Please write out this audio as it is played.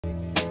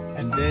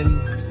then,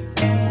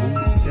 as the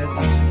mood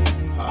sets,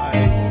 I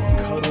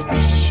cuddle the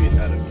shit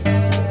out of you.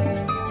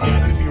 See, I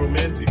can be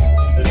romantic.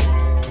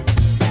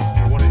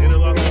 I want to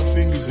interlock my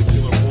fingers and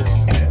feel our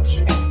pulses match.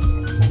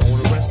 I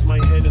want to rest my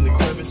head in the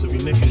crevice of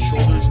your neck and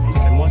shoulders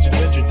and watch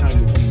Adventure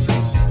Time with you.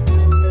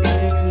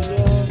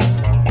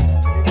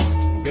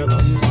 Girl,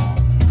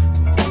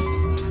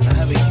 I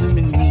have a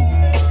human need.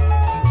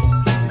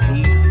 The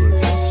need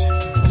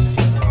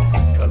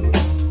for cuddling.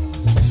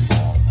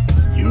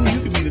 You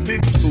can be the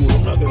big spoon.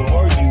 I'm not gonna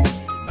argue.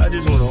 I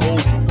just want to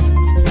hold you.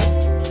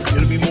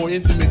 It'll be more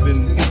intimate than,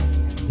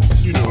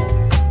 you know.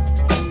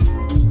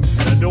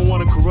 And I don't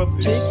want to corrupt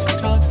this.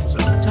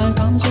 Time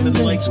comes and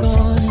then it's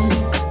gone.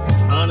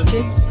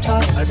 Honestly,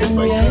 I just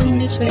like cuddling.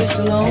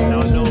 Now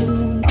I know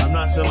I'm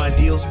not some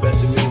ideal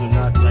specimen. I'm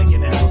not like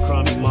an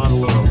Abercrombie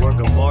model or a work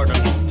of art.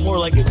 I'm more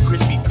like a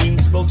Krispy Kreme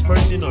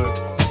spokesperson or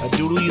a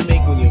doodle you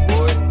make when you're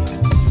bored.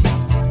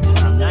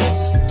 I'm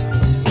nice.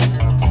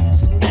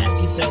 Ask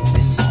yourself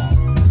this.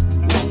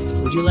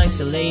 Would you like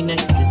to lay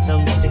next to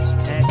some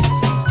six-pack,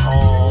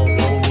 tall,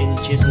 Roman,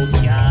 chiseled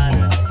yacht?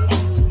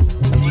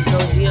 Would you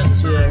cozy up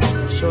to a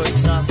short,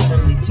 soft,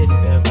 cuddly titty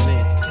bear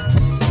fan?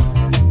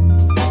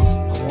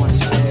 I want to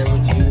share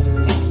with you.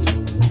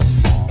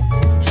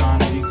 Trying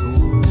to be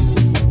cool.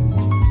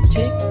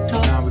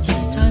 Tick-tock,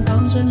 time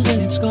comes and then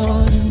it's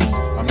gone.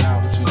 I'm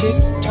not what you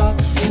Tick-tock,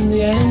 in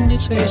the end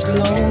it's faced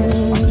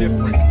alone. I'm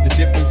different. The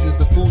difference is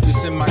the food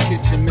that's in my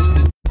kitchen.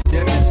 Mr.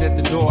 Devon's at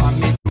the door. I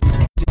make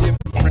different.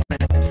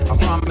 I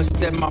promise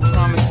that my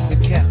promises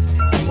are kept.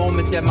 The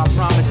moment that my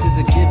promises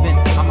are given,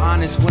 I'm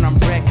honest when I'm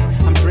wrecked.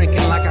 I'm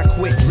drinking like I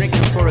quit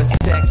drinking for a sec.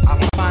 I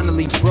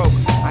finally broke.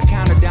 I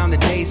counted down the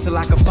days till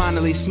I could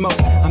finally smoke.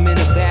 I'm in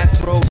a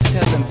bathrobe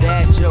telling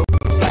bad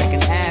jokes like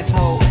an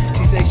asshole.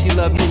 She say she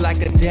love me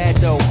like a dad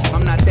though.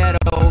 I'm not that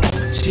old.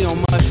 She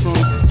on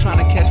mushrooms trying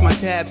to catch my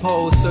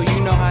tadpoles. So you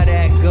know how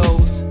that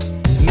goes.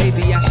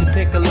 Maybe I should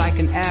pick her like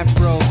an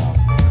afro.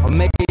 Or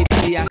maybe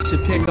I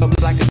should pick up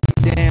like a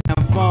damn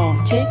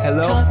phone.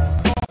 Hello?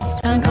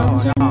 Time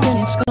comes and then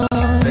it's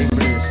gone. They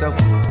bring yourself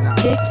in this now.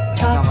 Tick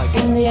tock, like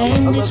in the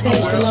end it's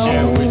faced alone.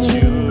 Share with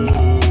you.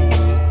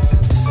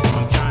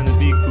 I'm trying to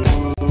be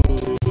cool.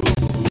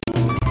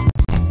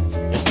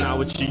 It's not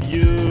what you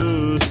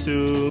used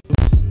to.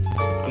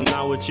 I'm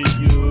not what you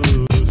used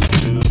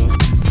to.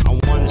 I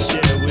want to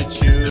share with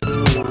you.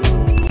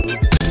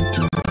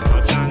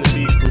 I'm trying to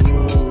be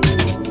cool.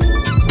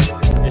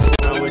 It's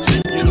not what you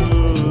used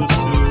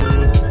to.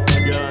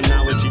 Girl,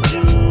 not what you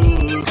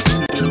used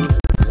to.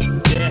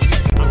 Yeah,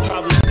 I'm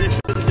probably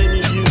different than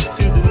you used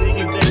to. The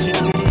niggas that you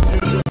do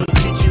don't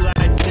treat you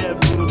like that,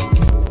 boo.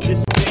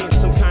 This ain't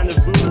some kind of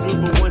voodoo,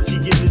 but once you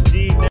get the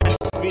deed, that's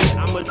me.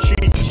 I'ma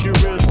treat you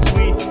real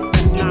sweet.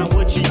 That's not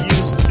what you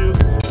used to.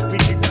 We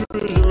can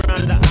cruise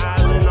around the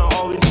island. I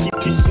always keep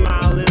you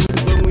smiling.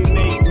 When we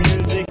make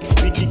music,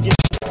 we can get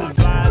to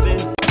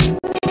vibing,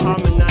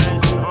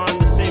 harmonizing on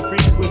the same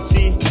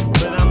frequency.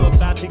 But I'm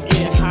about to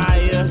get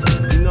higher.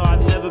 You know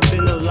I've never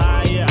been a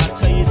liar. I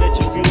tell you that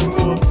you're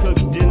beautiful. Cook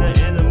dinner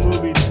and a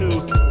movie too.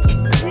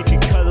 We can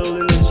cuddle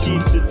in the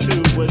sheets or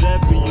two.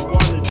 Whatever you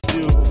wanna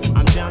do,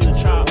 I'm down to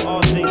try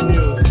all things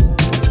new.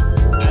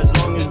 As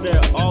long as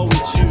they're all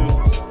with you.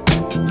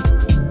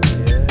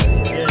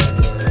 Yeah.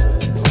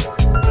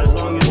 As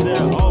long as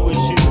they're all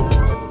with you.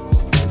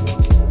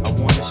 I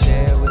want to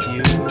share with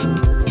you.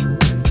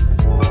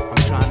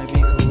 I'm trying to be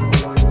cool.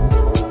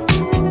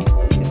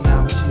 It's not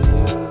what you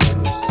used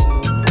to.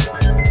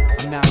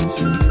 I'm not what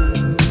you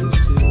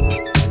used to.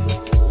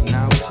 I'm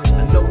not what you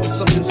I know I'm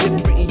something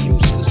different and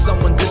used to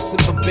someone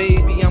distant, but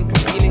baby, I'm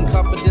competing,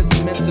 confidence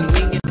immense and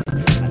lenient.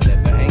 I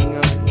never hang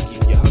up,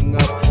 keep you hung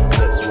up.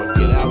 Let's work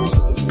it out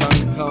till the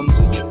sun comes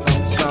and you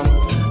come some.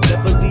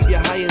 Never leave you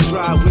high and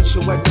dry,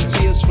 windshield wipe the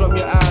tears from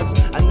your eyes.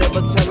 I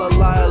never tell a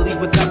lie, I leave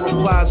without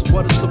replies.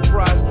 What a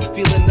surprise,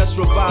 feeling us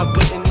revived,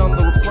 waiting on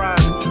the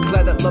reprise.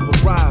 Glad that love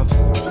arrived.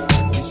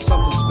 You're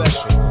something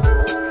special,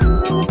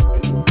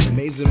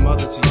 amazing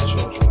mother to your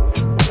children.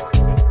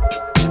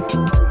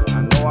 I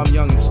know I'm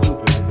young and stupid,